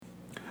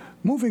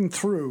Moving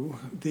through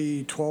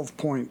the 12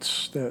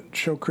 points that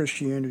show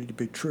Christianity to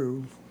be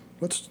true,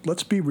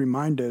 let's be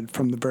reminded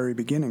from the very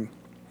beginning.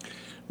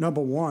 Number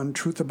 1,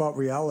 truth about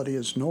reality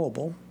is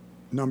knowable.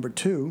 Number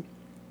 2,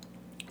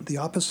 the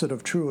opposite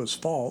of true is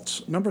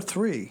false. Number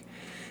 3,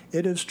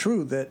 it is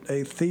true that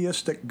a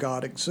theistic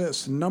God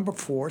exists. And number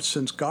 4,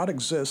 since God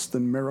exists,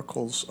 then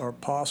miracles are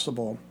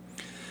possible.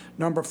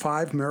 Number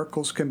 5,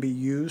 miracles can be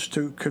used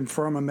to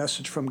confirm a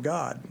message from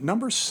God.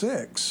 Number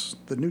 6,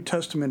 the New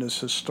Testament is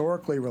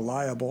historically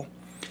reliable.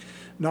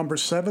 Number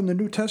 7, the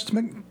New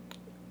Testament,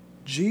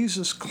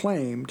 Jesus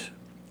claimed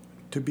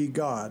to be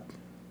God.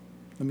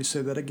 Let me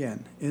say that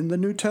again. In the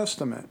New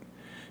Testament,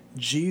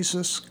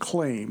 Jesus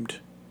claimed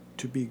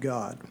to be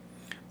God.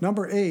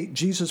 Number 8,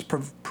 Jesus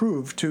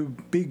proved to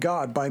be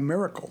God by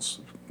miracles,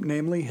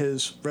 namely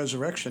his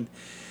resurrection.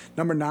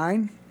 Number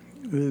 9,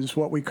 is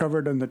what we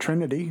covered in the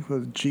Trinity,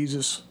 with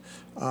Jesus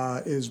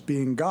is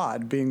being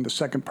God, being the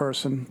second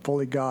person,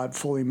 fully God,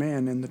 fully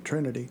man in the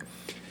Trinity.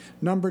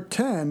 Number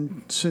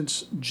 10,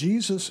 since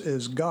Jesus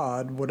is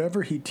God,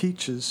 whatever he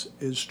teaches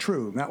is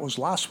true. And that was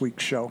last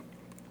week's show.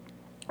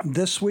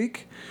 This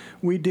week,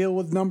 we deal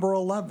with number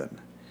 11.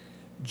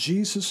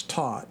 Jesus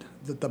taught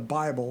that the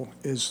Bible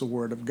is the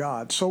Word of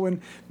God. So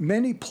in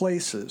many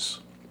places,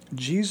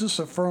 Jesus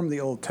affirmed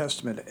the Old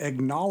Testament,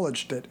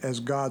 acknowledged it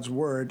as God's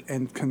Word,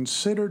 and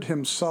considered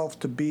himself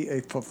to be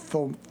a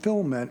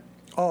fulfillment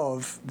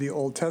of the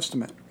Old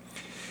Testament.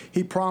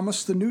 He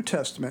promised the New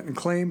Testament and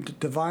claimed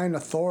divine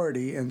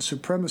authority and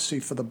supremacy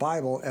for the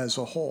Bible as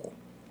a whole.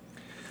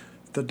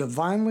 The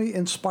divinely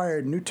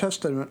inspired New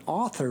Testament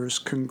authors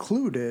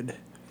concluded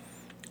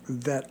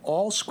that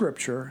all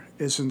Scripture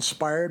is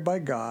inspired by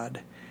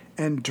God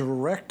and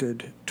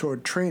directed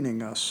toward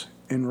training us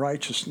in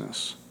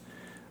righteousness.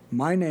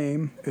 My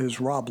name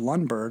is Rob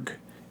Lundberg,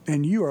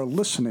 and you are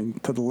listening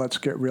to the Let's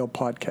Get Real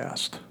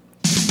podcast.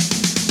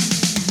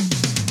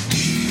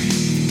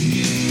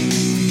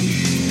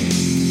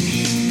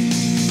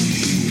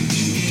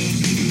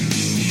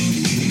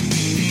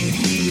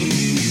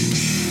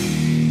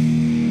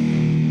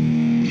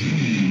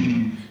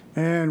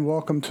 And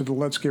welcome to the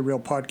Let's Get Real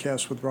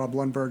podcast with Rob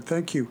Lundberg.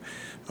 Thank you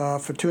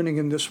for tuning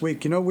in this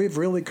week. You know, we've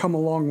really come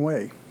a long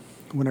way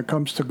when it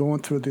comes to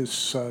going through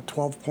this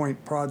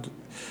 12-point project.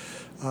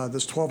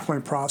 This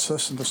 12-point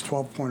process and this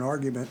 12-point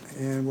argument,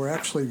 and we're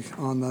actually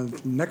on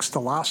the next to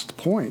last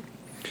point.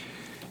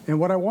 And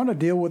what I want to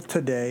deal with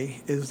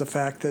today is the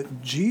fact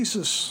that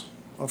Jesus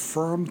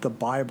affirmed the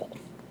Bible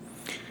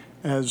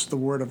as the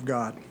Word of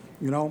God.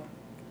 You know,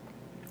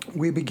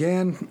 we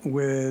began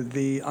with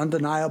the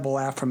undeniable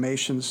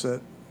affirmations that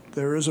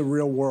there is a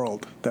real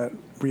world, that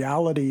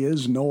reality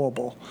is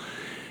knowable.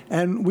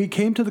 And we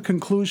came to the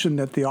conclusion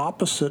that the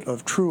opposite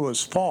of true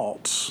is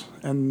false.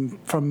 And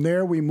from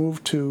there we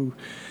moved to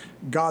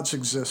God's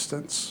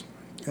existence.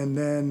 And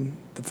then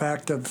the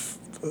fact of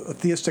a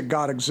theistic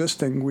God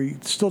existing, we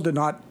still did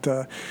not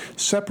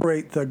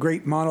separate the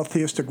great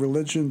monotheistic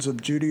religions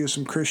of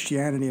Judaism,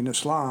 Christianity, and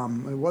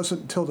Islam. It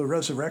wasn't until the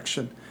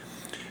resurrection,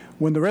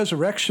 when the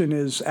resurrection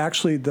is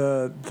actually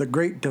the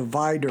great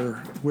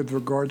divider with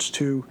regards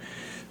to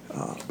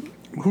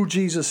who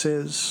Jesus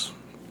is,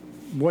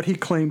 what he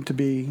claimed to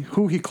be,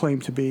 who he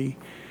claimed to be,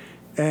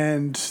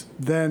 and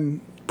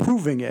then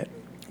proving it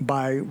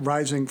by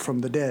rising from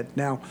the dead.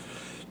 Now,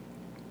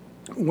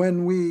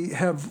 when we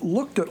have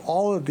looked at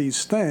all of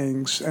these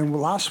things, and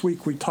last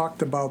week we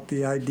talked about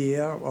the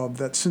idea of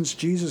that since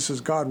Jesus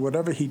is God,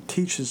 whatever he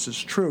teaches is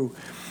true.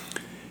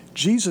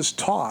 Jesus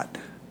taught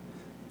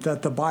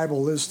that the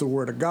Bible is the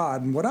Word of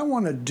God. And what I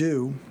want to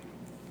do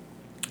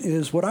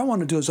is I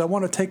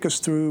want to take us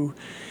through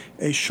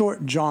a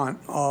short jaunt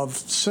of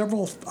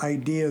several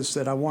ideas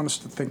that I want us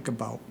to think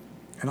about.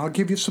 And I'll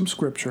give you some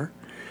scripture.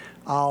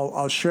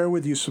 I'll share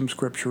with you some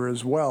scripture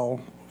as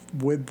well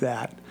with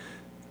that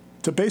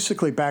to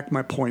basically back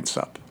my points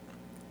up.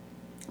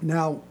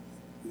 Now,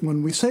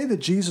 when we say that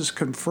Jesus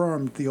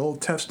confirmed the Old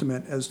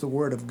Testament as the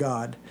Word of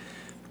God,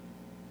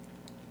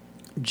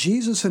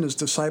 Jesus and his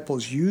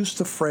disciples used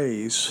the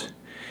phrase,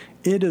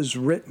 "it is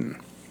written."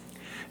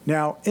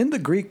 Now, in the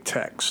Greek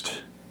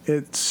text,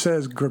 it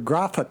says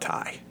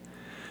graphatai,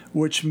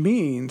 which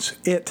means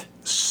it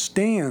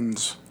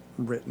stands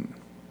written.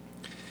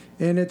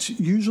 And it's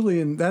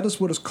usually, that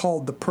is what is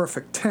called the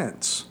perfect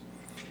tense.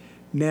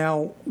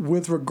 Now,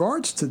 with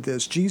regards to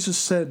this, Jesus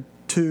said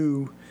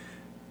to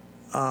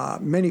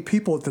many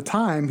people at the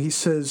time, he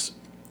says,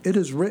 "It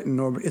is written,"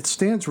 or "it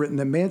stands written,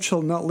 that man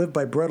shall not live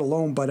by bread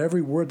alone, but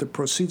every word that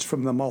proceeds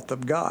from the mouth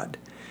of God."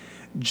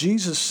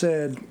 Jesus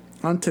said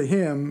unto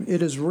him,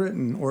 "It is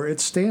written," or "it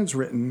stands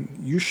written,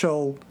 you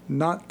shall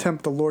not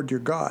tempt the Lord your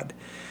God."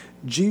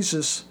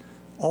 Jesus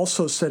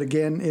also said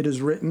again, "It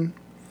is written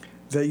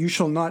that you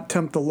shall not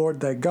tempt the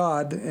Lord thy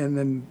God." And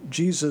then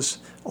Jesus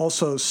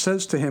also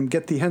says to him,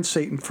 "Get thee hence,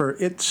 Satan, for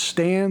it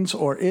stands,"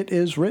 or "it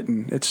is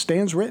written." It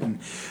stands written.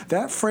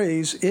 That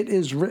phrase, "it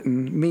is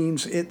written,"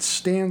 means it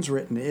stands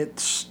written. It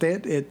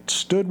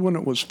stood when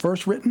it was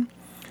first written.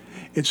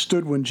 It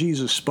stood when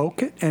Jesus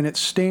spoke it, and it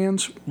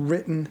stands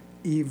written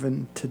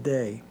even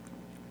today.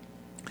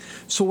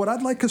 So what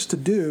I'd like us to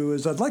do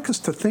is I'd like us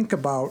to think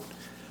about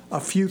a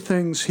few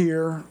things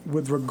here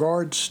with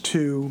regards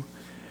to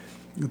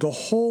the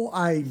whole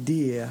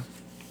idea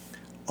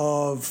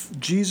of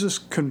Jesus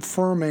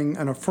confirming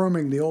and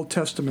affirming the Old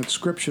Testament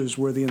scriptures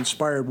were the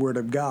inspired word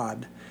of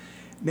God.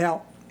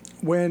 Now,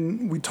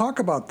 when we talk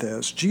about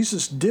this,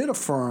 Jesus did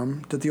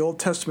affirm that the Old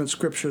Testament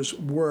scriptures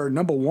were,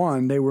 number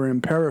one, they were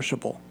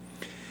imperishable.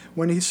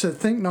 When he said,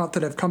 "Think not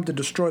that I've come to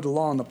destroy the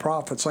law and the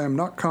prophets. I am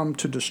not come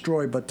to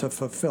destroy, but to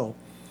fulfill.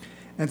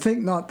 And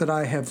think not that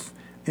I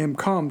am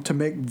come to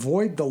make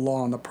void the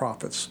law and the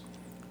prophets.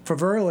 For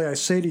verily I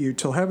say to you,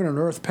 till heaven and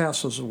earth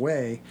passes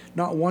away,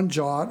 not one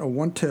jot or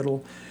one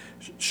tittle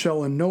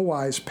shall in no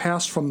wise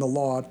pass from the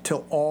law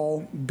till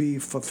all be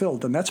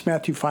fulfilled." And that's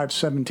Matthew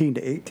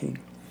 5:17-18.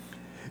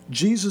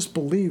 Jesus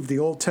believed the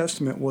Old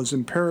Testament was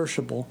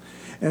imperishable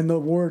and the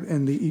word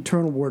and the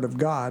eternal word of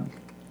God.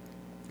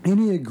 And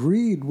he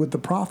agreed with the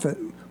prophet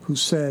who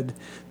said,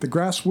 "The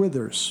grass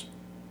withers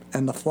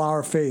and the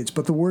flower fades,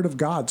 but the word of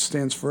God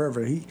stands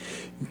forever." He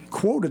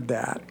quoted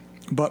that,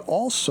 but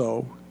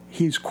also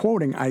he's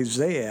quoting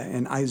Isaiah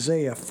in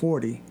Isaiah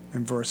 40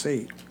 and verse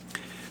 8.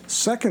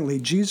 Secondly,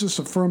 Jesus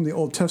affirmed the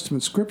Old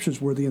Testament scriptures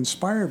were the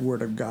inspired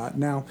word of God.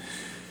 Now,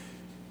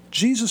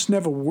 Jesus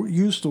never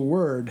used the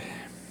word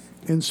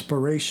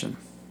inspiration.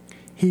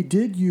 He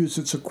did use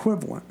its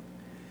equivalent.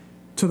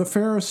 To the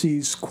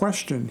Pharisees'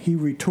 question, he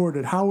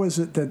retorted, "How is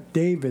it that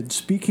David,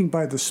 speaking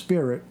by the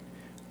Spirit,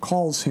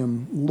 calls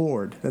him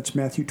Lord?" That's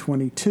Matthew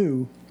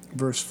 22,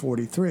 verse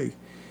 43.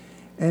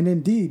 And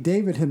indeed,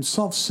 David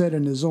himself said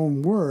in his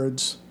own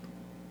words,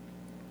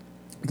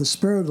 "The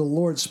Spirit of the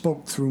Lord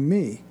spoke through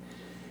me.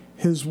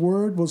 His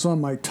word was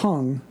on my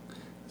tongue,"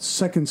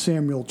 2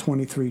 Samuel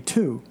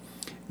 23:2.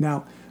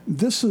 Now,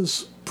 this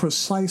is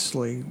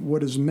precisely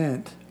what is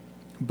meant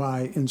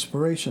by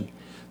inspiration.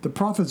 The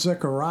prophet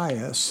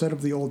Zechariah said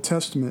of the Old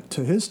Testament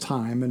to his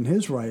time in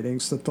his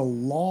writings that the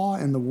law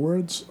and the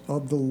words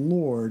of the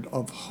Lord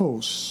of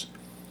hosts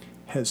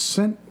has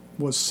sent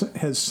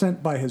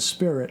by his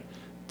Spirit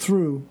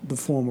through the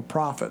form of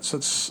prophets.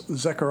 That's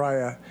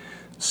Zechariah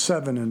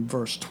 7 and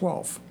verse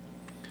 12.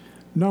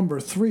 Number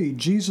 3,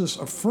 Jesus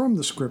affirmed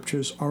the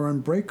scriptures are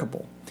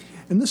unbreakable.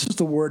 And this is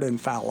the word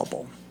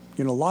infallible.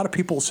 You know, a lot of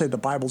people say the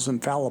Bible's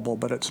infallible,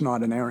 but it's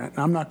not inerrant.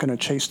 I'm not going to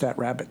chase that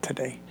rabbit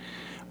today.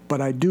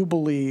 But I do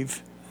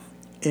believe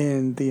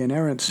in the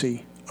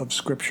inerrancy of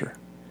Scripture,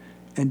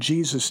 and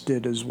Jesus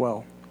did as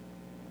well.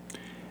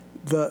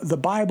 The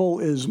Bible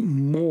is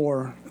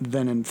more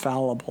than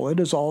infallible. It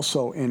is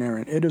also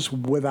inerrant. It is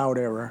without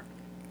error.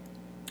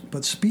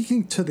 But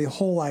speaking to the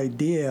whole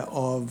idea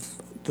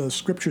of the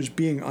Scriptures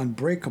being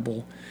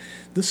unbreakable,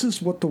 this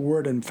is what the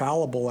word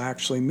infallible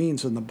actually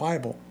means in the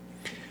Bible.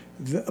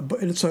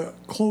 But it's a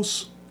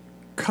close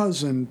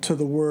cousin to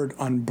the word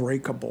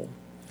unbreakable.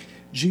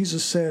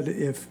 Jesus said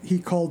if he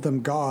called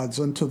them gods,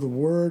 unto the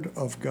word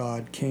of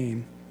God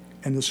came,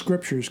 and the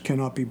scriptures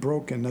cannot be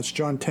broken. That's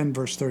John 10,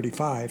 verse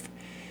 35.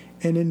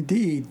 And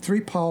indeed,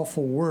 3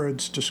 powerful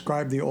words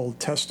describe the Old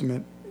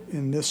Testament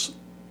in this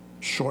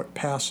short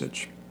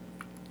passage.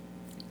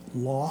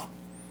 Law,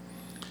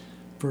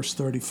 verse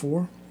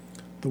 34,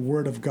 the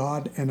word of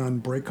God, and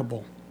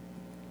unbreakable.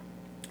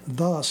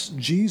 Thus,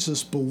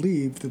 Jesus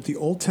believed that the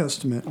Old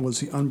Testament was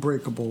the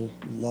unbreakable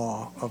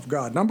law of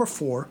God. Number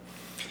 4,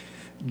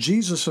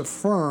 Jesus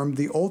affirmed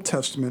the Old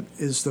Testament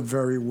is the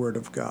very Word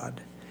of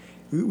God.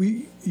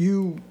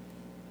 You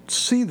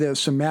see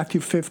this in Matthew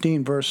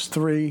 15, verse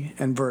 3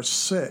 and verse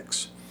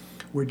 6,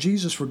 where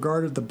Jesus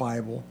regarded the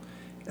Bible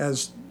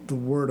as the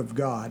Word of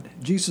God.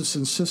 Jesus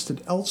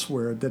insisted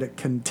elsewhere that it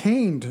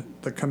contained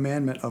the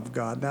commandment of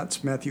God.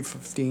 That's Matthew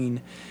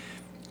 15,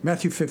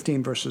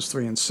 verses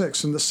 3 and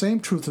 6. And the same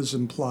truth is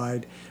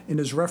implied in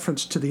his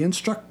reference to the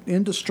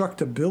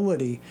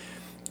indestructibility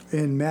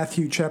in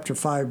Matthew chapter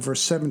 5,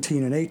 verse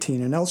 17 and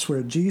 18. And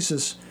elsewhere,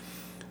 Jesus,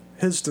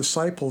 his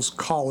disciples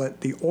call it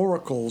the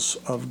oracles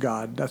of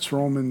God. That's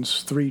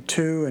Romans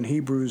 3:2 and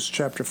Hebrews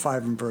chapter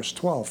 5 and verse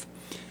 12.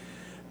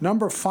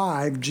 Number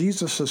 5,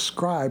 Jesus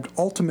ascribed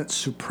ultimate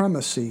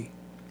supremacy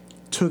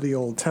to the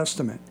Old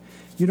Testament.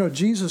 You know,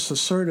 Jesus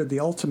asserted the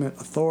ultimate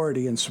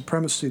authority and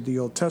supremacy of the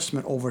Old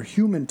Testament over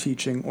human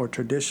teaching or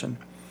tradition.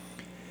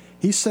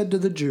 He said to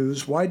the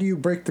Jews, "Why do you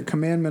break the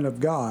commandment of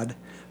God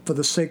for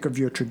the sake of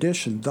your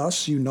tradition?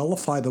 Thus you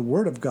nullify the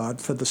word of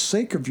God for the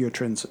sake of your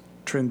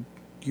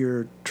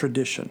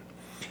tradition."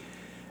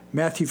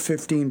 Matthew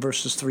 15,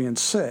 verses 3 and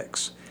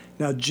 6.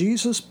 Now,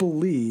 Jesus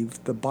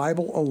believed the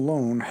Bible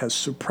alone has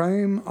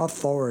supreme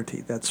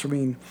authority. Let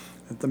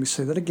me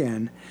say that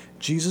again.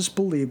 Jesus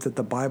believed that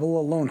the Bible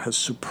alone has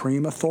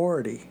supreme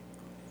authority,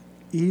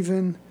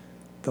 even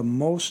the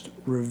most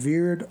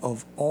revered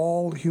of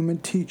all human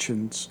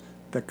teachings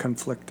that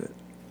conflict it.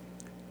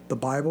 The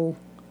Bible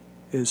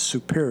is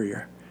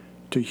superior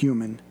to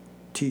human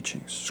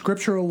teachings.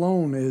 Scripture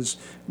alone is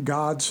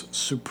God's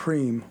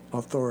supreme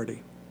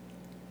authority.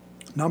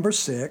 Number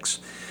 6,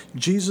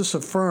 Jesus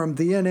affirmed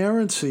the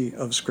inerrancy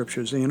of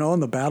Scriptures. You know,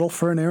 and the battle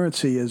for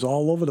inerrancy is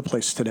all over the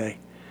place today.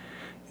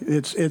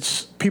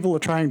 It's people are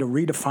trying to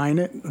redefine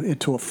it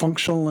into a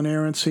functional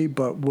inerrancy,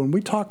 but when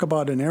we talk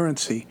about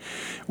inerrancy,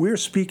 we're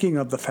speaking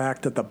of the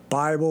fact that the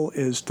Bible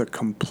is the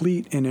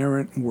complete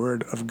inerrant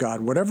word of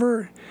God.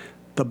 Whatever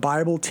the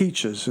Bible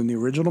teaches in the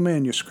original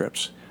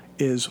manuscripts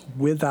is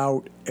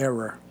without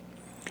error.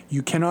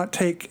 You cannot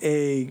take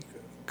a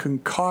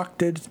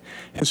concocted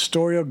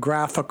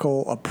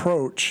historiographical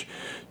approach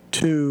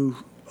to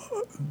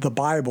the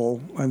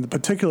Bible, and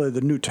particularly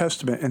the New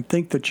Testament, and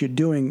think that you're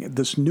doing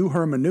this new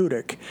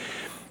hermeneutic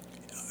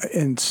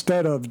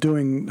instead of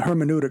doing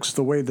hermeneutics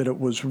the way that it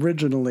was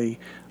originally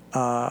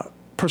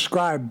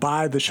prescribed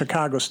by the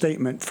Chicago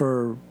Statement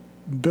for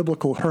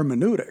biblical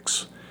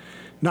hermeneutics,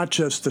 not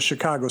just the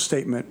Chicago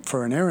Statement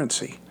for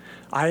inerrancy.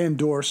 I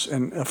endorse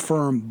and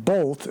affirm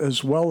both,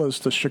 as well as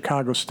the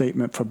Chicago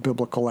Statement for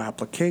biblical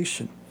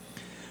application.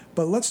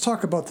 But let's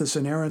talk about this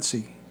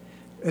inerrancy.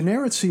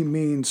 Inerrancy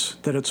means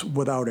that it's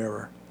without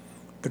error.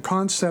 The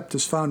concept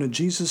is found in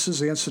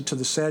Jesus' answer to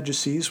the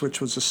Sadducees, which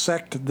was a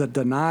sect that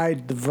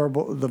denied the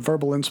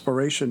verbal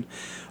inspiration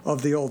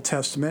of the Old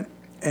Testament,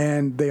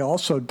 and they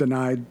also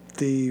denied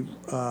the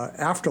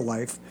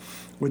afterlife,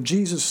 when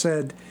Jesus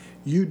said,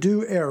 "You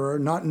do err,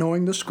 not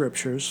knowing the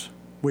Scriptures,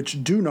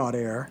 which do not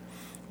err,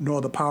 nor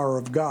the power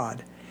of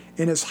God."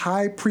 In his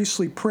high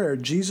priestly prayer,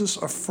 Jesus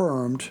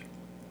affirmed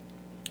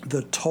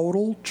the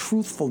total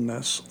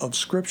truthfulness of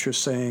Scripture,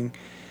 saying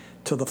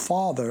to the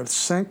Father,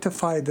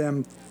 "Sanctify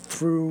them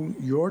through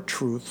your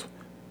truth.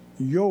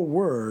 Your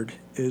word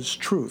is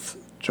truth."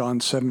 John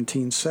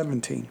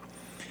 17:17.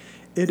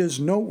 It is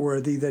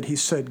noteworthy that he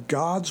said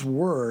God's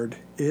word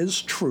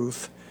is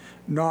truth,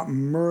 not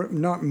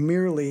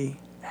merely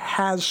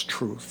has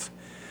truth.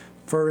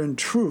 For in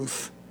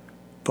truth,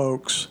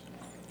 folks,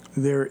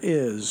 there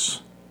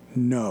is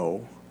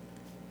no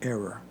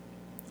error.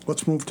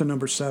 Let's move to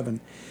number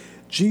 7.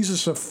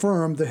 Jesus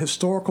affirmed the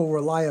historical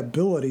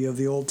reliability of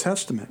the Old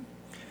Testament.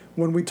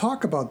 When we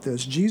talk about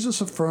this,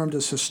 Jesus affirmed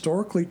as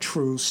historically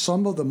true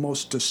some of the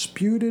most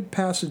disputed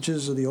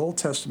passages of the Old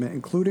Testament,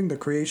 including the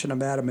creation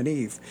of Adam and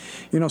Eve.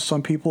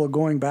 Some people are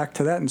going back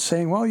to that and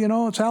saying, well,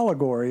 it's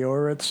allegory,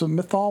 or it's a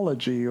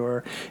mythology,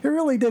 or it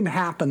really didn't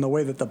happen the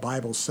way that the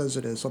Bible says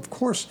it is. Of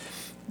course,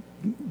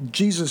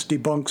 Jesus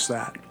debunks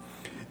that.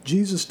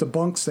 Jesus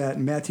debunks that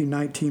in Matthew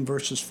 19,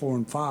 verses 4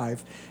 and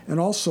 5, and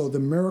also the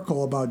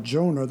miracle about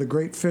Jonah, the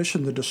great fish,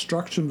 and the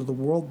destruction of the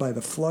world by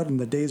the flood in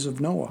the days of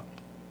Noah.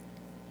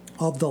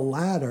 Of the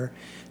latter,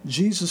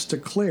 Jesus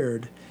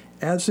declared,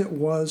 "As it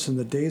was in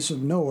the days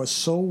of Noah,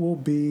 so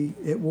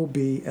it will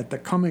be at the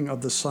coming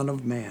of the Son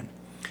of Man.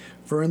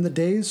 For in the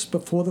days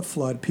before the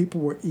flood,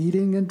 people were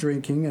eating and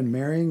drinking and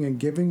marrying and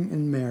giving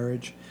in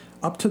marriage,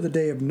 up to the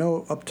day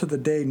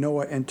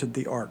Noah entered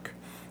the ark."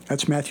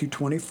 That's Matthew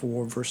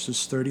 24,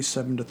 verses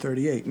 37 to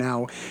 38.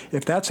 Now,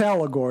 if that's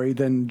allegory,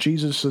 then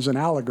Jesus is an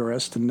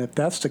allegorist, and if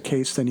that's the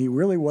case, then he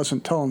really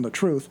wasn't telling the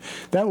truth.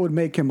 That would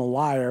make him a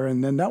liar,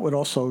 and then that would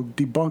also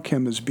debunk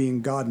him as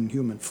being God in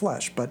human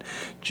flesh. But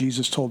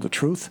Jesus told the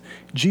truth.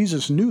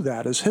 Jesus knew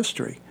that as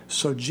history.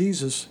 So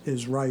Jesus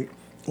is right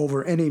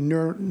over any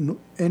new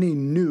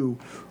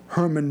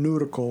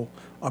hermeneutical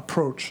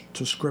approach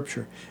to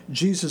Scripture.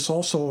 Jesus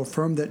also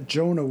affirmed that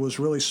Jonah was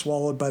really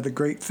swallowed by the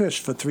great fish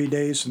for 3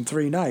 days and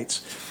 3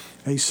 nights.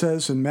 He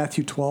says in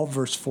Matthew 12,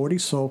 verse 40,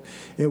 "So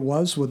it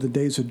was with the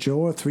days of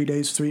Jonah, 3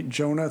 days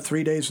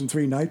and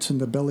 3 nights in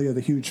the belly of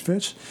the huge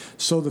fish.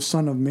 So the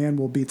Son of Man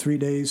will be 3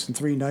 days and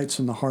 3 nights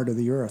in the heart of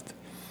the earth."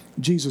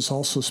 Jesus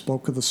also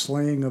spoke of the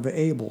slaying of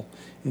Abel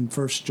in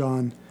 1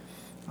 John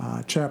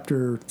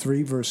chapter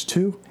 3, verse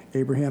 2,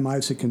 Abraham,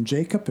 Isaac, and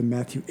Jacob in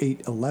Matthew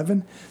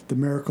 8:11, the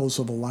miracles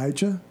of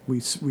Elijah,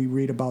 we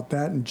read about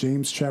that in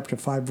James chapter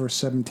 5, verse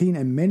 17,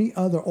 and many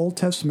other Old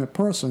Testament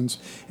persons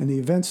and the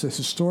events that are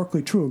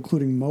historically true,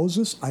 including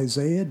Moses,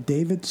 Isaiah,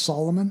 David,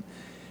 Solomon.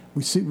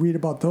 We read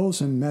about those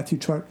in Matthew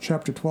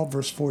chapter 12,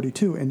 verse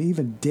 42, and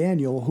even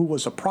Daniel, who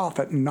was a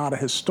prophet and not a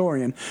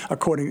historian,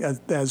 according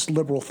as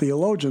liberal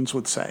theologians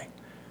would say.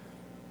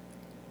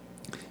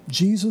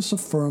 Jesus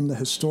affirmed the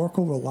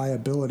historical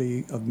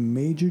reliability of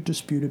major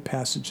disputed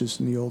passages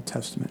in the Old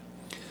Testament.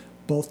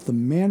 Both the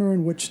manner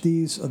in which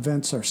these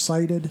events are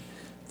cited,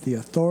 the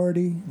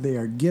authority they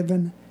are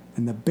given,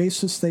 and the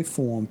basis they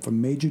form for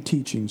major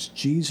teachings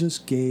Jesus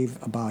gave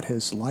about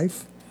his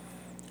life,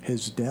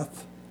 his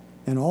death,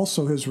 and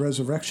also his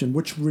resurrection,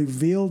 which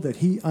revealed that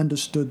he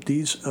understood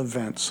these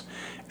events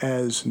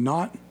as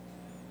not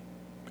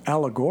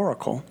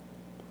allegorical,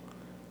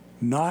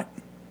 not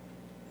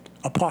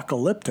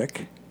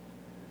apocalyptic,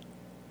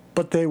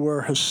 but they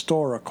were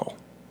historical.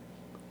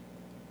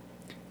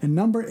 And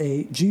number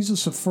 8,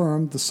 Jesus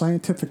affirmed the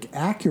scientific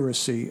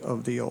accuracy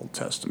of the Old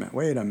Testament.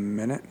 Wait a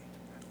minute.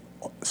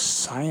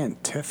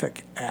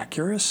 Scientific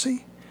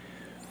accuracy?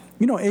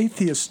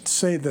 Atheists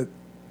say that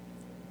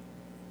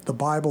the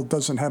Bible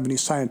doesn't have any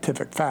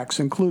scientific facts.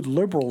 Include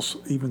liberals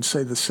even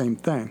say the same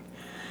thing.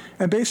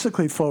 And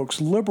basically, folks,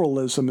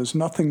 liberalism is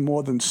nothing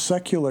more than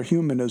secular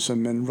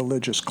humanism in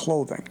religious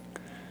clothing.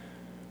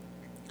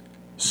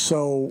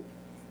 So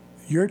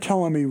You're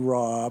telling me,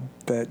 Rob,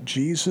 that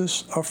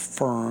Jesus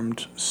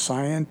affirmed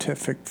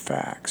scientific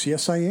facts.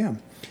 Yes, I am.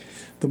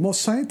 The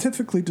most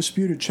scientifically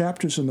disputed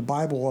chapters in the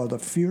Bible are the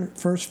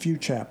first few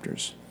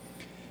chapters.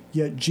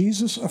 Yet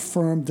Jesus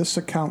affirmed this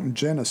account in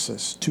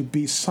Genesis to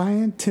be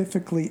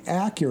scientifically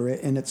accurate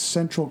in its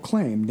central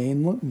claim,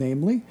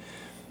 namely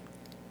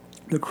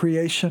the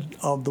creation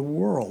of the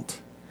world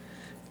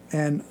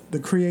and the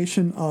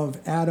creation of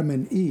Adam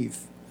and Eve.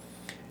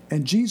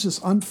 And Jesus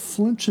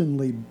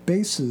unflinchingly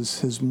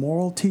bases his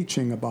moral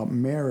teaching about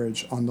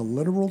marriage on the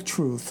literal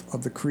truth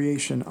of the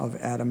creation of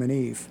Adam and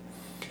Eve.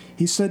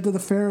 He said to the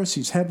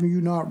Pharisees, "Have you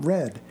not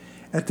read?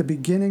 At the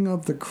beginning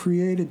of the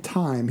created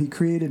time, he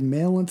created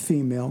male and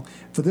female.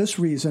 For this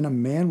reason, a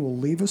man will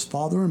leave his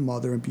father and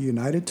mother and be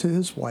united to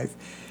his wife,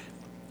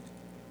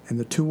 and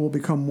the two will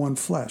become one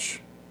flesh."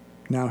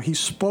 Now, he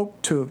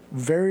spoke to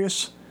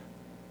various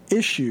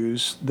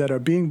issues that are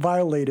being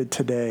violated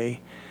today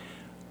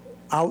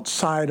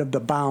outside of the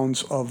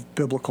bounds of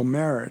biblical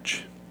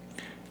marriage.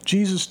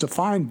 Jesus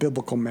defined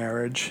biblical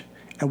marriage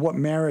and what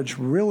marriage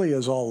really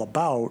is all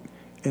about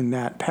in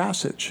that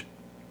passage.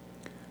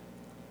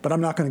 But I'm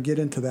not going to get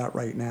into that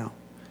right now.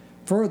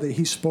 Further,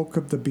 he spoke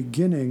of the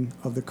beginning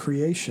of the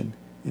creation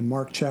in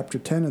Mark chapter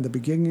 10 and the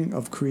beginning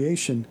of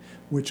creation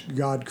which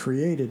God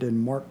created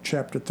in Mark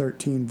chapter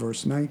 13,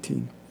 verse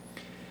 19.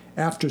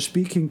 After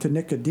speaking to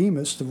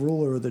Nicodemus, the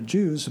ruler of the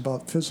Jews,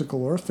 about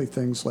physical earthly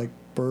things like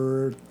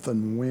birth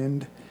and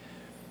wind,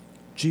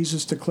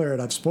 Jesus declared,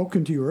 "I've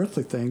spoken to you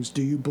earthly things.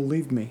 Do you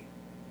believe me?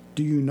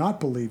 Do you not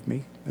believe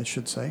me, I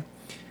should say?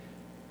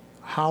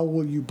 How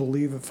will you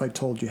believe if I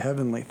told you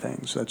heavenly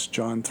things?" That's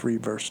John 3,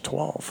 verse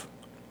 12.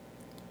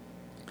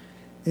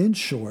 In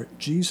short,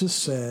 Jesus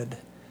said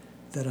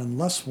that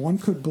unless one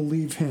could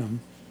believe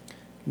him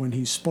when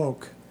he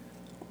spoke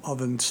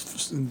of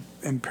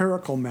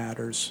empirical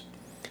matters,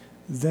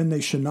 then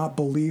they should not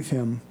believe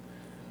him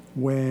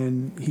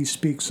when he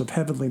speaks of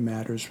heavenly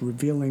matters,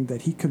 revealing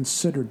that he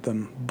considered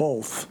them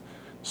both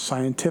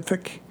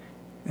scientific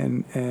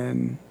and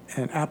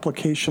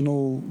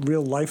applicational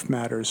real-life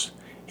matters.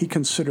 He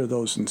considered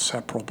those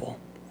inseparable.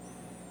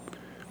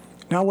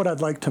 Now what I'd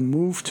like to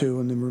move to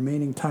in the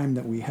remaining time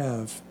that we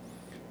have,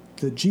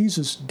 that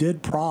Jesus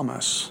did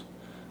promise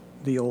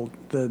the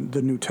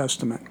New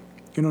Testament.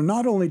 You know,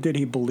 not only did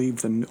he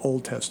believe the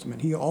Old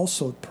Testament, he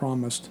also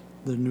promised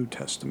the New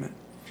Testament.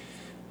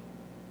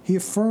 He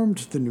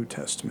affirmed the New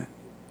Testament.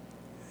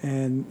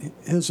 And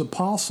his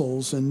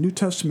apostles and New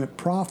Testament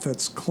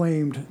prophets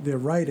claimed their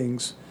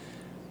writings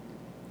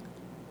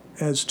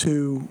as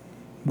to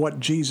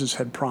what Jesus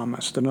had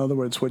promised. In other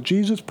words, what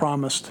Jesus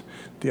promised,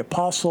 the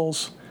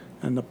apostles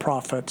and the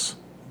prophets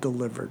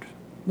delivered.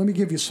 Let me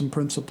give you some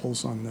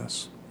principles on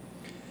this.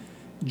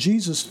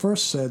 Jesus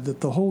first said that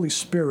the Holy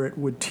Spirit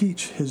would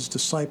teach his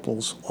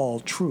disciples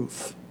all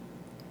truth.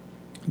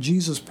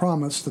 Jesus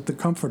promised that the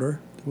Comforter,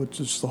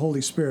 which is the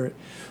Holy Spirit,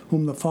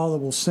 whom the Father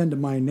will send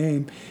in my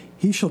name,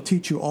 he shall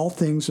teach you all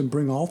things and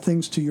bring all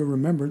things to your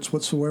remembrance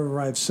whatsoever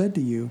I have said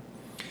to you.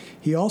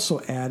 He also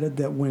added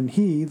that when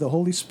he, the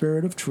Holy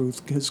Spirit of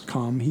truth, has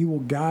come, he will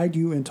guide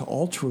you into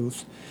all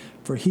truth,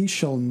 for he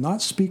shall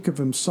not speak of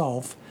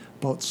himself,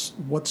 but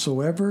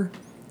whatsoever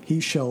he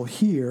shall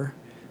hear,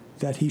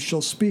 that he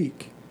shall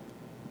speak.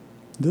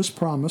 This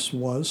promise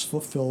was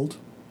fulfilled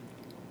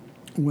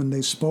when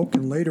they spoke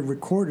and later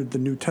recorded the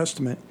New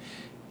Testament,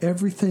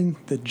 everything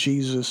that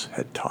Jesus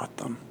had taught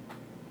them.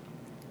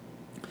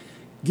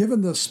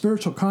 Given the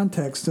spiritual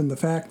context and the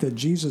fact that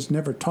Jesus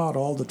never taught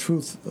all the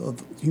truth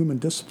of human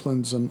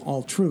disciplines and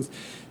all truth,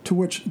 to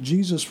which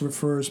Jesus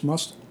refers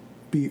must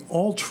be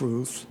all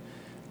truth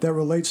that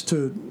relates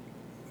to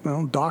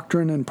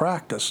doctrine and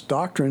practice.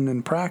 Doctrine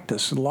and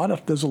practice.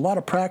 There's a lot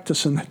of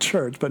practice in the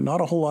church, but not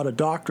a whole lot of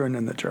doctrine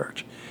in the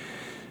church.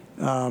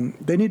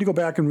 They need to go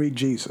back and read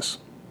Jesus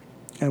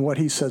and what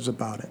he says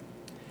about it.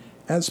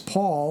 As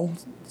Paul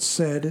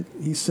said,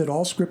 he said,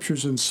 all Scripture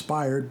is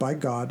inspired by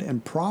God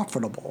and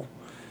profitable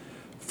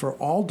for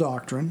all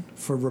doctrine,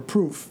 for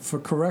reproof, for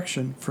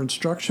correction, for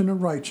instruction in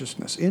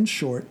righteousness. In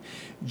short,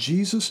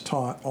 Jesus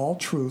taught all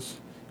truth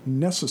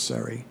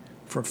necessary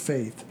for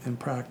faith and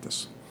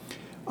practice.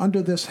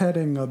 Under this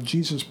heading of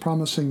Jesus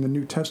promising the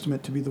New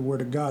Testament to be the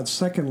Word of God,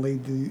 secondly,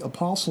 the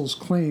apostles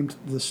claimed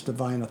this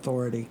divine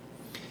authority.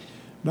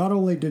 Not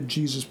only did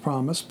Jesus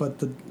promise, but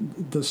the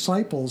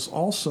disciples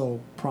also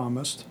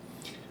promised.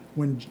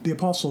 When the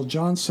Apostle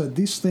John said,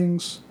 "These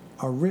things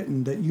are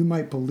written that you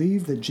might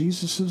believe that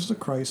Jesus is the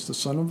Christ, the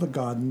Son of the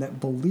God, and that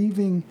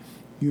believing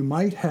you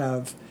might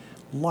have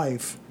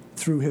life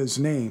through his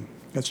name."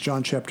 That's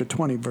John chapter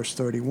 20, verse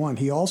 31.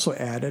 He also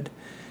added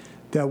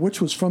that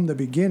which was from the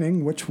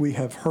beginning, which we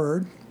have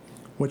heard,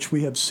 which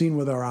we have seen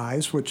with our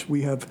eyes, which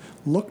we have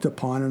looked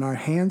upon, and our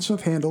hands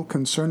have handled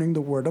concerning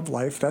the word of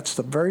life. That's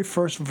the very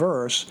first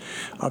verse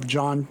of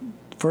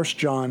 1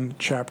 John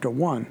chapter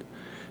 1.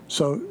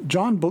 So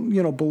John,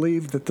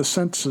 believed that the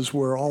senses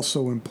were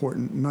also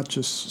important, not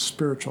just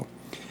spiritual.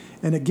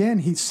 And again,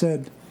 he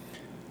said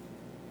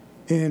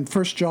In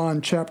 1 John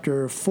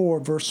chapter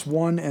 4, verse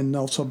 1, and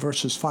also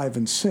verses 5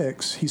 and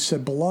 6, he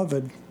said,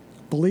 "Beloved,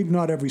 believe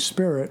not every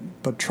spirit,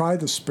 but try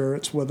the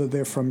spirits, whether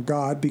they're from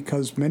God,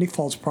 because many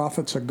false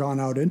prophets are gone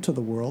out into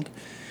the world.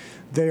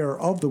 They are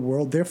of the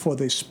world, therefore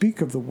they speak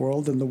of the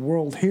world, and the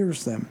world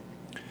hears them."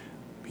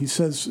 He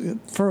says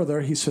further,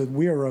 he said,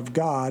 "We are of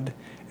God,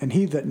 and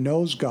he that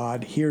knows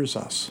God hears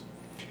us.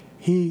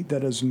 He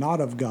that is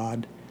not of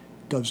God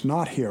does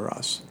not hear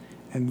us,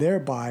 and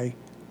thereby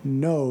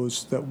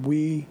knows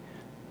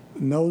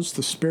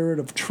the spirit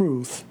of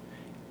truth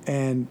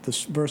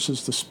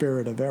versus the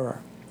spirit of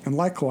error." And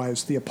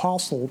likewise, the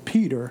Apostle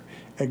Peter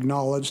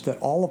acknowledged that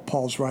all of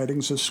Paul's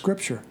writings is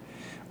Scripture.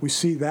 We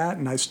see that,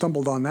 and I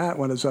stumbled on that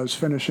one as I was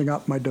finishing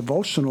up my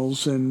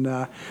devotionals in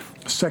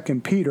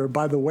 2 Peter.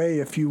 By the way,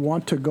 if you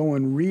want to go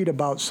and read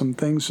about some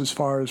things as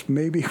far as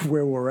maybe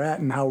where we're at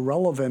and how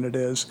relevant it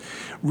is,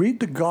 read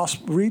the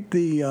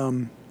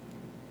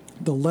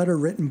letter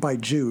written by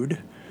Jude,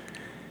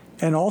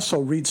 and also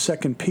read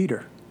 2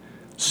 Peter.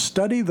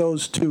 Study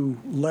those two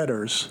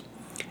letters,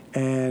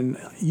 and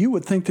you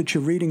would think that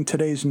you're reading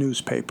today's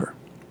newspaper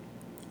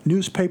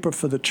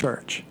for the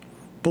church.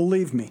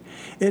 Believe me,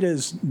 it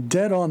is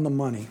dead on the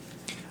money.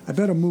 I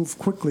better move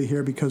quickly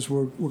here because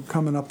we're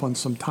coming up on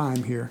some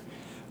time here.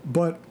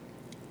 But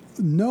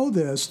know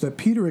this, that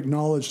Peter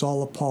acknowledged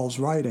all of Paul's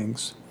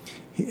writings.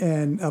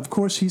 And of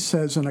course, he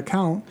says an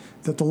account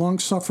that the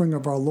long-suffering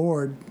of our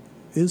Lord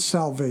is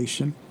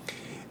salvation,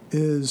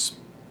 is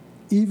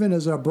even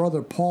as our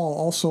brother Paul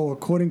also,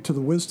 according to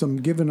the wisdom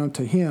given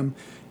unto him,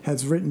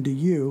 has written to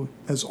you,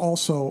 as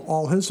also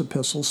all his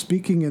epistles,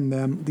 speaking in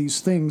them these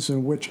things,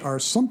 in which are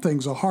some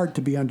things are hard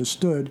to be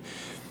understood,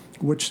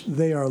 which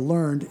they are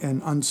learned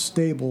and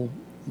unstable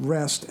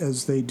rest,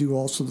 as they do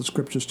also the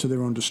scriptures to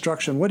their own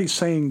destruction. What he's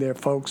saying there,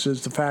 folks,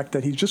 is the fact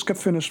that he just got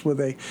finished with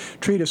a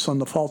treatise on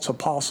the false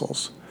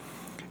apostles,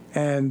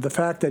 and the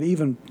fact that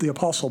even the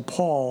Apostle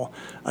Paul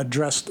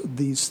addressed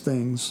these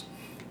things,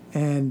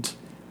 and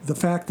the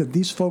fact that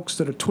these folks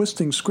that are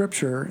twisting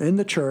Scripture in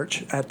the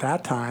church at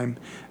that time,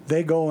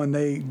 they go and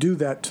they do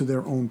that to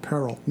their own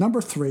peril.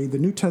 Number 3, the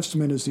New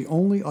Testament is the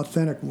only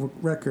authentic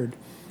record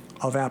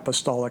of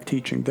apostolic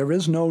teaching. There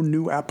is no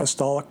new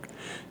apostolic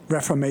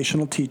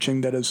reformational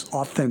teaching that is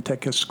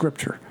authentic as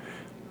Scripture.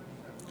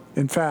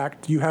 In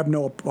fact, you have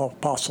no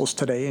apostles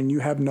today, and you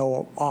have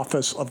no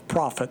office of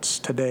prophets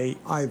today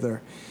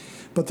either.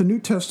 But the New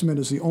Testament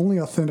is the only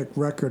authentic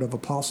record of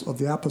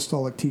the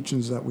apostolic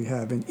teachings that we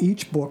have. And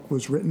each book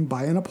was written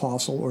by an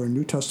apostle or a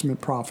New Testament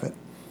prophet.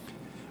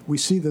 We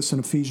see this in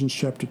Ephesians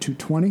chapter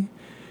 2:20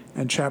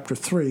 and chapter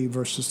 3,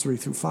 verses 3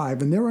 through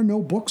 5. And there are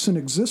no books in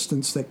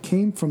existence that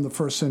came from the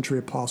first century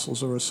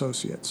apostles or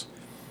associates.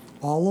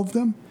 All of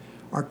them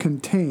are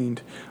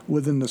contained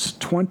within the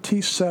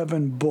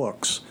 27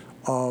 books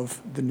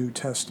of the New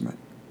Testament.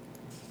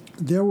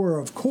 There were,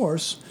 of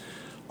course,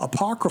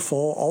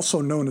 apocryphal,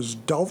 also known as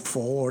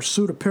doubtful or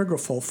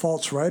pseudepigraphal,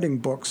 false writing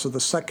books of the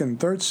 2nd and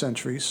 3rd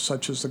centuries,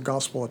 such as the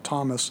Gospel of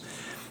Thomas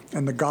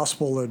and the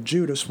Gospel of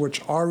Judas,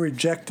 which are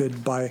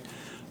rejected by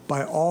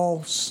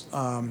all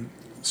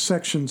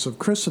sections of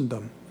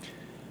Christendom.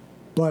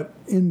 But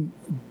in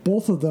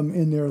both of them,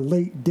 in their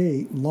late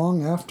date,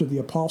 long after the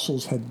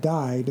apostles had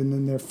died, and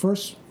in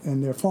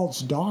their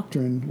false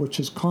doctrine, which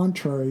is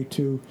contrary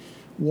to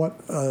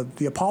what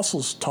the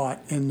apostles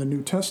taught in the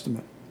New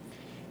Testament,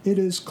 it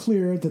is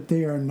clear that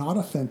they are not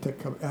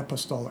authentic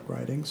apostolic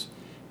writings.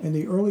 And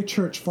the early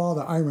church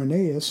father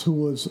Irenaeus, who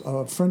was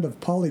a friend of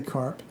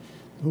Polycarp,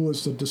 who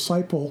was the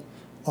disciple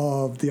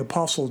of the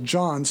apostle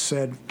John,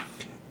 said,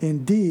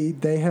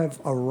 "Indeed, they have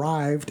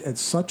arrived at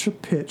such a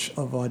pitch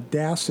of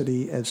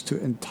audacity as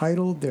to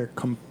entitle their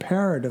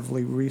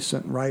comparatively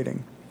recent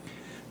writing,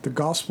 The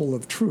Gospel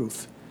of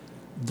Truth,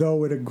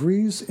 though it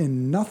agrees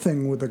in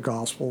nothing with the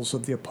Gospels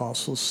of the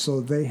apostles,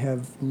 so they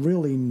have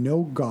really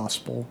no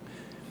gospel,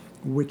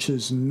 which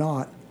is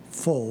not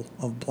full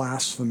of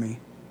blasphemy.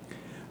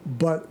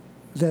 But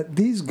that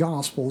these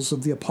Gospels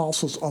of the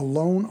apostles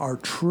alone are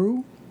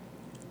true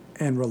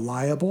and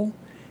reliable,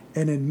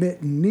 and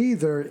admit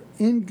neither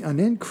an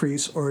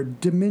increase or a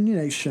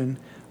diminution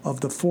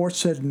of the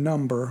foresaid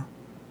number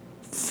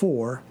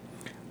 4,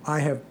 I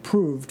have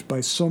proved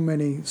by so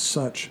many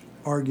such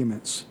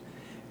arguments."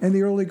 And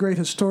the early great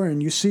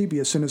historian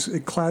Eusebius, in his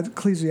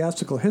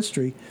ecclesiastical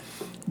history,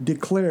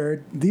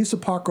 declared these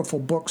apocryphal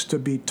books to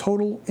be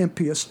total,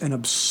 impious, and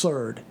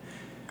absurd.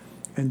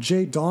 And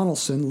J.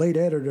 Donaldson, late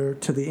editor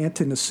to the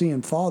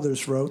Ante-Nicene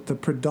Fathers, wrote, "The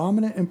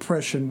predominant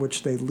impression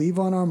which they leave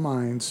on our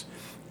minds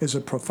is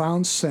a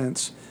profound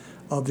sense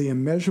of the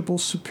immeasurable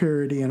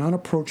superiority and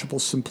unapproachable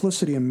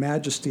simplicity and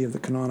majesty of the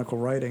canonical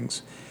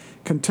writings."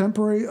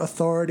 Contemporary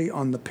authority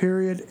on the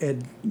period,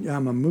 Ed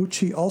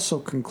Yamamuchi, also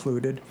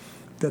concluded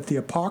that the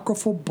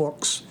apocryphal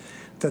books,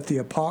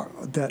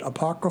 that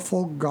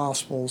apocryphal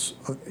gospels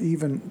of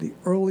even the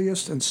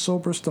earliest and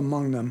soberest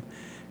among them,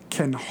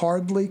 can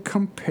hardly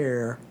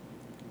compare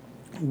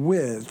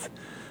with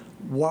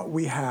what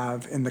we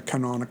have in the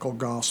canonical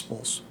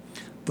gospels.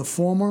 The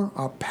former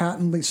are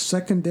patently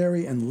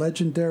secondary and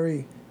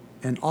legendary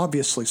and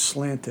obviously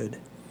slanted,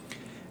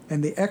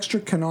 and the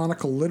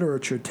extra-canonical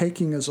literature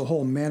taking as a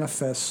whole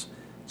manifests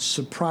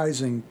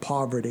surprising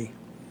poverty.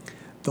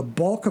 The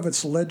bulk of it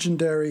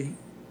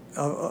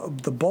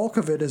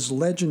is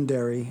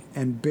legendary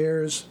and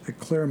bears a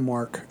clear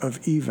mark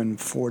of even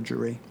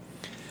forgery.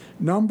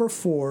 Number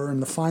 4,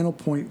 and the final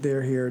point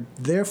here,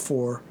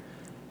 therefore,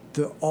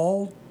 the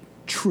all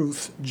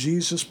truth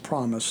Jesus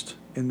promised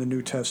in the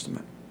New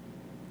Testament.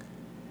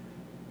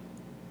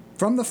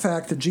 From the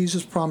fact that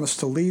Jesus promised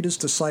to lead his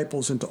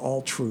disciples into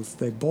all truth,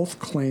 they both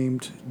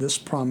claimed this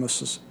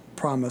promise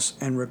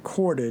and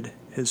recorded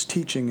his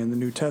teaching in the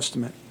New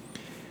Testament.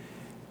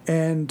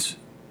 And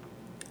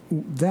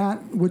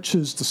that which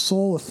is the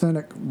sole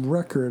authentic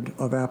record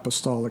of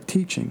apostolic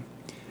teaching.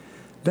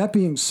 That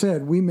being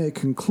said, we may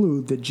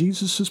conclude that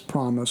Jesus'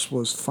 promise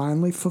was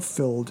finally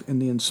fulfilled in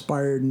the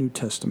inspired New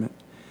Testament.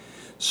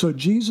 So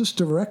Jesus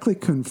directly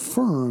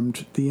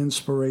confirmed the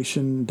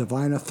inspiration,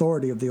 divine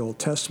authority of the Old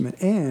Testament,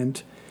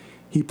 and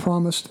he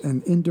promised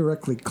and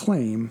indirectly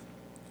acclaimed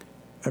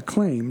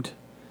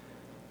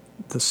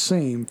the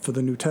same for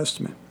the New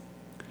Testament.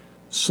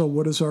 So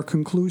what is our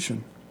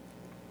conclusion?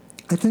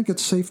 I think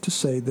it's safe to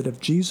say that if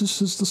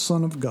Jesus is the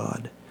Son of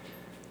God,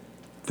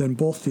 then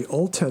both the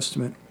Old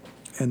Testament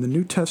and the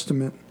New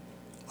Testament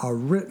are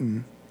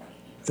written.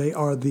 They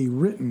are the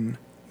written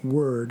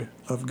Word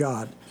of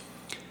God.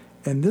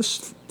 And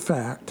this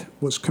fact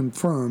was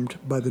confirmed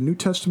by the New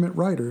Testament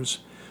writers,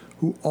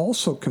 who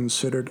also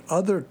considered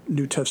other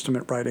New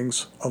Testament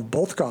writings of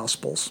both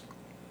Gospels.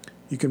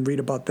 You can read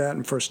about that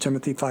in 1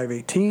 Timothy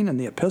 5:18 and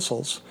the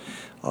epistles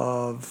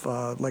of,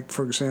 like,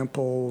 for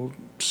example,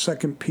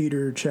 2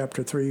 Peter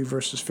chapter 3,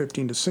 verses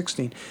 15 to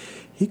 16.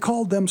 He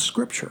called them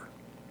Scripture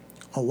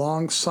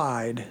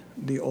alongside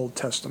the Old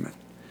Testament.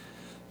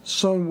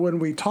 So when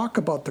we talk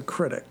about the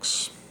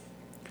critics,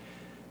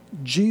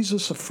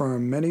 Jesus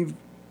affirmed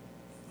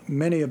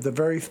many of the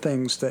very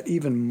things that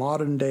even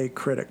modern-day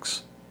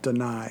critics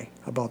deny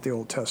about the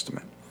Old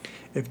Testament.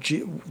 If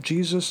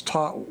Jesus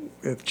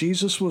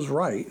was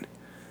right,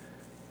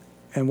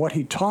 and what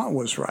he taught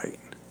was right,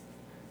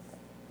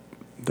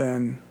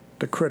 then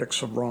the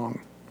critics are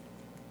wrong.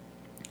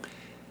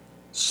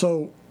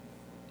 So,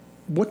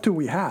 what do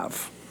we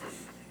have?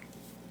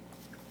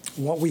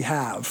 What we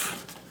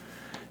have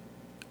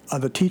are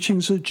the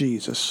teachings of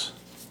Jesus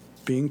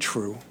being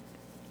true.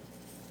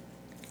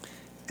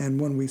 And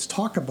when we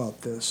talk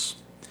about this,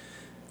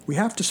 we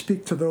have to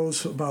speak to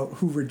those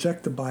who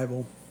reject the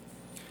Bible.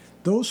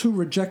 Those who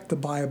reject the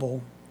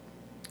Bible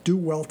do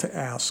well to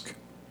ask,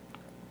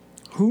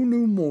 who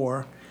knew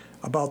more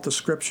about the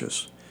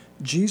Scriptures,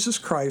 Jesus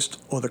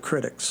Christ or the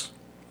critics?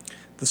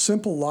 The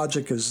simple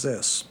logic is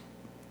this: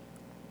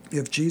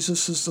 if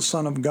Jesus is the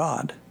Son of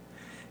God,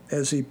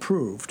 as he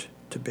proved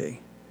to be,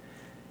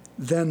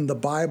 then the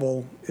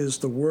Bible is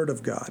the Word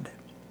of God.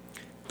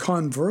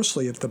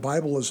 Conversely, if the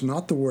Bible is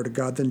not the Word of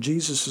God, then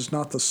Jesus is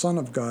not the Son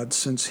of God,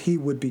 since he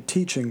would be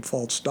teaching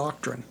false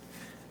doctrine.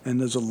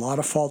 And there's a lot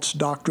of false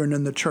doctrine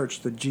in the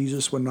church that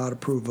Jesus would not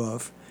approve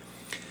of.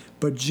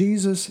 But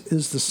Jesus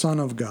is the Son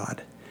of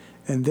God,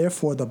 and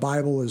therefore the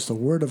Bible is the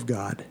Word of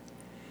God.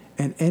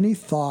 And any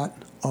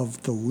thought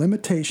of the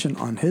limitation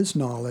on his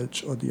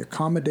knowledge or the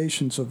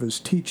accommodations of his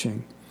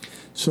teaching,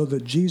 so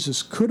that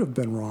Jesus could have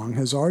been wrong,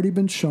 has already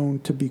been shown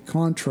to be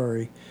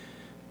contrary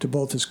to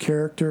both his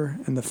character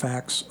and the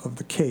facts of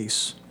the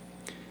case.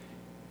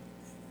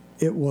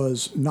 It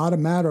was not a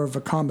matter of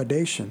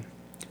accommodation,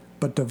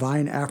 but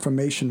divine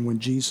affirmation when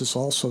Jesus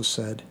also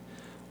said,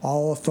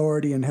 "All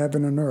authority in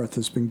heaven and earth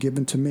has been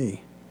given to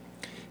me."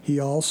 He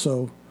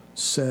also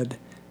said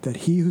that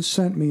he who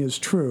sent me is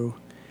true,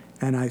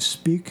 and I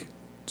speak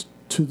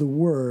to the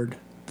word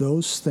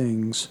those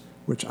things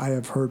which I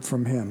have heard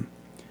from him.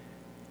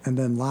 And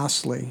then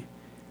lastly,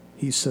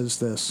 he says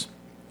this: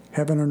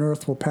 heaven and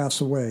earth will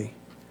pass away,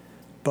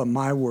 but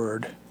my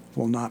word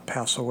will not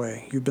pass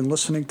away. You've been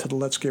listening to the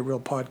Let's Get Real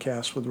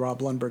podcast with Rob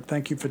Lundberg.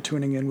 Thank you for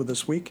tuning in with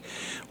this week.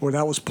 Well,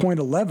 that was point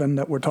 11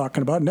 that we're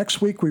talking about.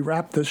 Next week, we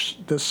wrap this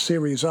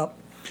series up.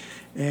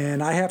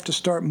 And I have to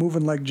start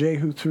moving like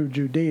Jehu through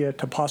Judea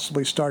to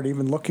possibly start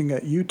even looking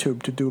at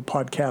YouTube to do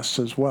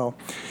podcasts as well.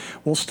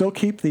 We'll still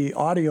keep the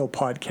audio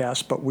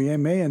podcast, but we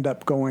may end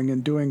up going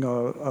and doing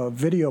a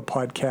video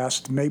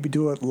podcast, maybe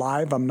do it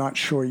live. I'm not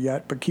sure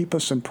yet, but keep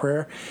us in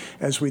prayer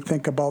as we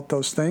think about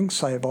those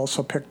things. I have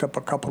also picked up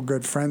a couple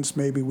good friends.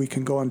 Maybe we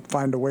can go and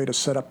find a way to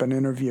set up an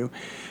interview.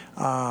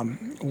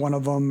 One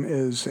of them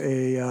is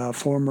a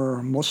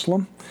former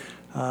Muslim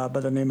by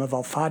the name of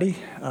Al-Fadi.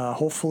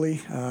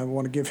 Hopefully, I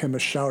want to give him a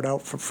shout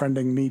out for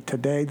friending me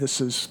today. This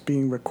is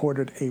being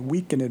recorded a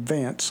week in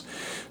advance.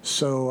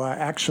 So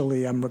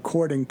actually, I'm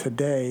recording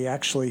today.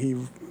 Actually,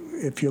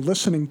 if you're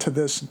listening to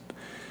this,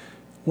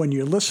 when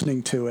you're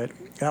listening to it,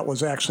 that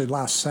was actually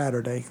last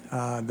Saturday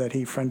that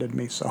he friended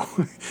me. So,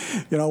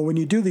 when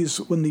you do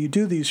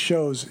these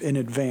shows in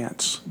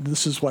advance,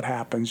 this is what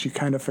happens. You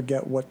kind of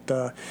forget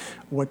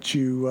what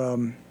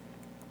you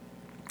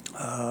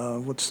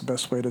what's the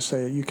best way to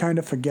say it? You kind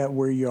of forget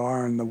where you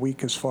are in the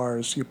week as far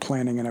as your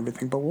planning and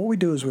everything. But what we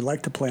do is we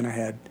like to plan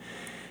ahead,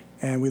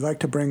 and we like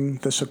to bring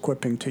this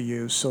equipping to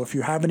you. So if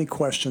you have any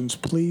questions,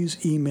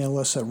 please email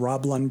us at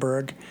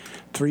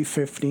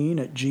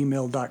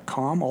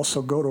roblundberg315@gmail.com.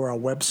 Also go to our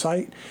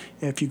website.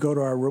 If you go to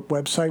our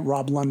website,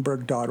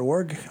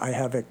 roblundberg.org, I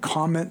have a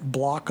comment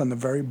block on the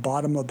very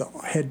bottom of the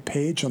head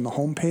page on the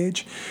home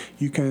page.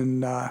 You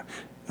can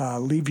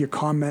leave your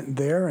comment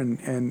there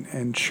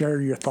and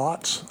share your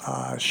thoughts,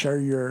 share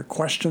your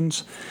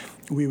questions.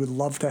 We would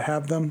love to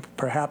have them.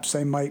 Perhaps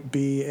they might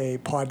be a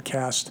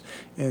podcast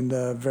in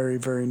the very,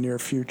 very near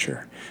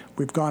future.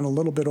 We've gone a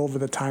little bit over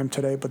the time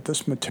today, but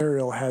this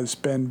material has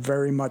been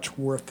very much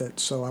worth it.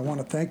 So I want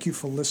to thank you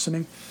for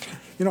listening.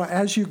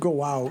 As you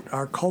go out,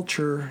 our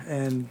culture,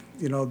 and,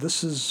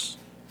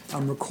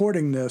 I'm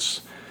recording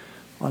this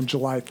on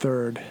July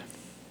 3rd.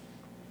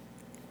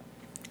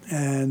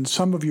 And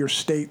some of your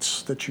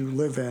states that you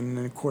live in,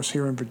 and of course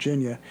here in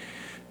Virginia,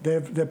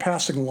 they're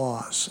passing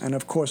laws. And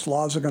of course,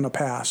 laws are going to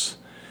pass.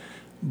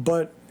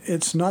 But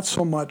it's not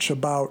so much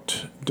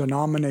about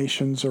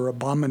denominations or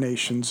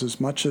abominations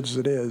as much as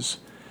it is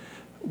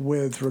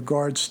with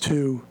regards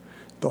to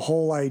the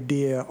whole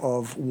idea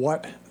of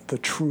what the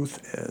truth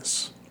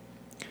is.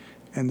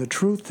 And the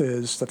truth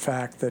is the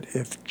fact that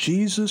if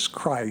Jesus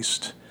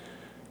Christ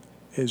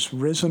is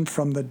risen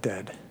from the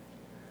dead,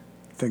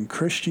 then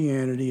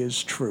Christianity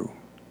is true.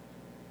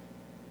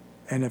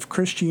 And if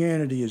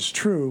Christianity is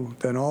true,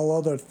 then all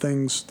other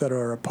things that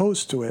are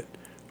opposed to it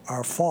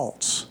are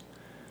false.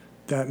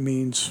 That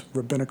means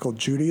rabbinical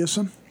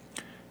Judaism.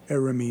 It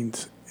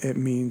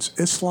means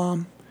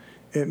Islam.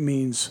 It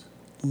means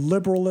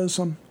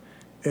liberalism.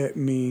 It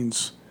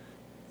means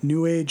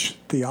New Age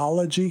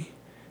theology.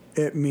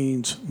 It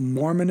means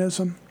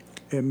Mormonism.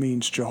 It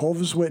means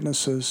Jehovah's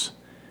Witnesses.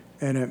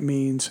 And it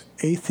means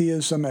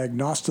atheism,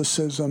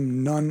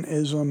 agnosticism,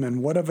 nonism,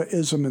 and whatever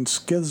ism and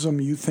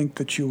schism you think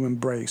that you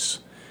embrace.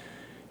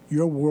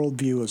 Your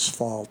worldview is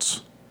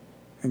false,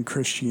 and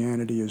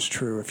Christianity is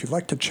true. If you'd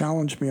like to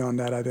challenge me on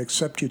that, I'd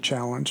accept your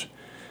challenge.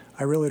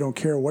 I really don't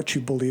care what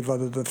you believe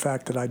other than the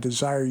fact that I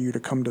desire you to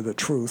come to the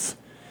truth.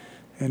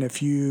 And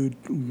if you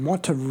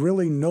want to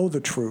really know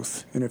the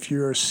truth, and if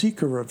you're a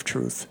seeker of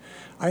truth,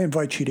 I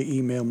invite you to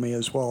email me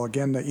as well.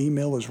 Again, the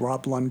email is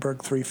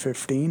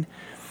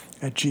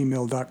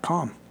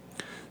roblundberg315@gmail.com.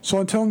 So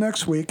until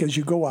next week, as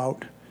you go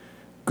out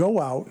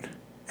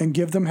and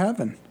give them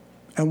heaven.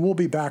 And we'll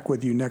be back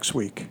with you next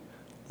week.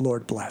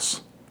 Lord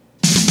bless.